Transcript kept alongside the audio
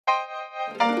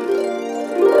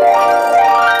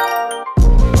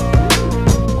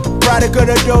Product of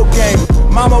the dope game.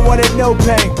 Mama wanted no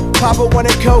pain, Papa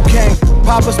wanted cocaine.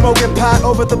 Papa smoking pot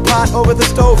over the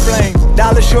stove flame.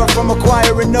 Dollar short from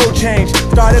acquiring no change.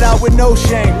 Started out with no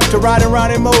shame, to riding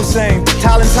around in Mosane.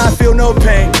 Talents high, feel no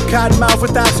pain. Cottonmouth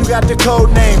with thoughts who got the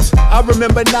code names. I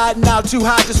remember nodding out too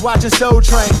hot just watching Soul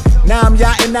Train. Now I'm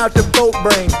yachting out the boat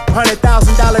brain.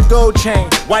 $100,000 gold chain.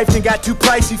 Wife done got too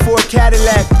pricey for a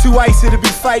Cadillac. Too icy to be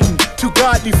fighting, too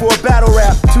godly for a battle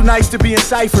rap. Too nice to be in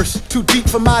ciphers, too deep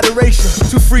for moderation.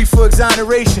 Too free for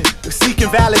exoneration, seeking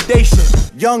validation.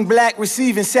 Young black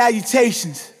receiving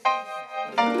salutations.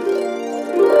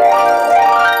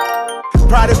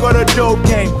 Product of the dope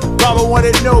game. Mama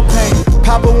wanted no pain,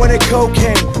 Papa wanted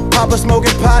cocaine. Papa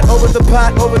smoking pot over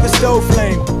the stove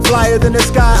flame. Flyer than the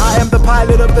sky, I am the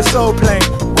pilot of the soul plane.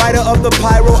 Writer of the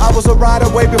pyro, I was a rider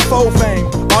way before fame.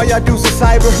 All y'all dudes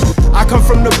are cyber. I come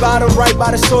from the bottom, right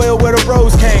by the soil where the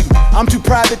rose came. I'm too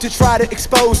private to try to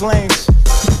expose lanes,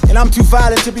 and I'm too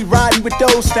violent to be riding with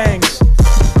those things.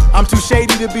 I'm too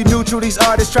shady to be neutral, these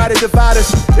artists try to divide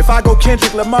us. If I go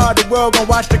Kendrick Lamar, the world gon'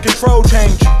 watch the control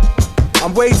change.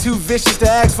 I'm way too vicious to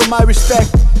ask for my respect.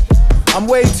 I'm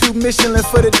way too Michelin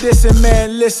for the dissing,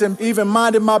 man, listen. Even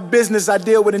minding my business, I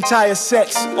deal with entire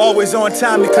sets. Always on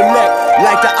time to collect,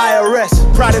 like the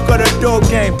IRS. Product of the dope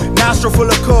game, nostril full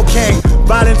of cocaine.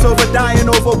 Violence over dying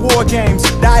over war games.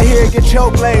 Die here, get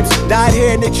choke lames. Died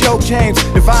here and they choke chains.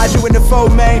 Divide you into four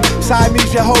main,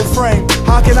 Siamese your whole frame.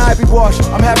 How can I be washed?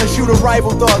 I'm having shooter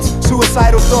rival thoughts,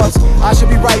 suicidal thoughts. I should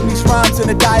be writing these rhymes in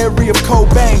the diary of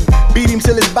Cobain. Beat him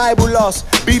till his Bible lost,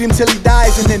 beat him till he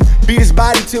dies, and then beat his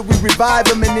body till we revive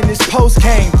him, and then his post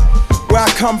came. Where I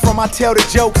come from, I tell the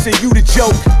jokes and you the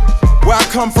joke. Where I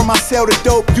come from, I sell the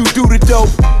dope, you do the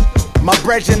dope. My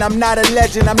brethren, I'm not a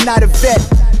legend, I'm not a vet.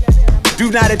 Do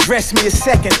not address me a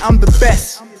second, I'm the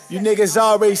best. You niggas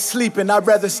always sleeping, I'd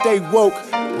rather stay woke.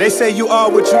 They say you are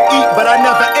what you eat, but I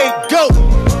never ate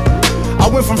goat. I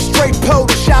went from straight pole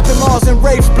to shopping malls and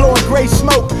raves, blowing gray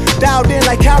smoke. Dialed in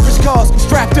like conference calls,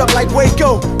 strapped up like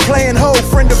Waco. Playing hoe,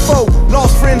 friend to foe.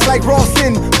 Lost friends like Ross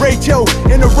and Ray Joe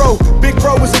in a row. Big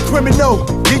bro was a criminal.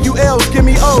 Give you L's, give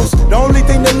me O's. The only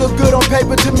thing that look good on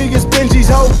paper to me is Benji's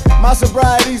hoe. My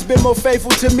sobriety's been more faithful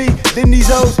to me than these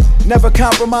hoes. Never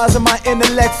compromising my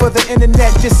intellect for the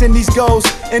internet. Just in these goals,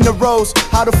 in the rows.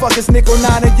 How the fuck is nickel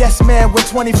nine a yes man when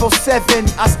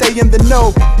 24/7 I stay in the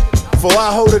know? Before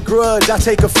I hold a grudge, I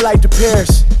take a flight to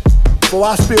Paris. Before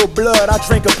I spill blood, I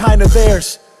drink a pint of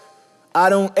theirs. I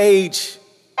don't age.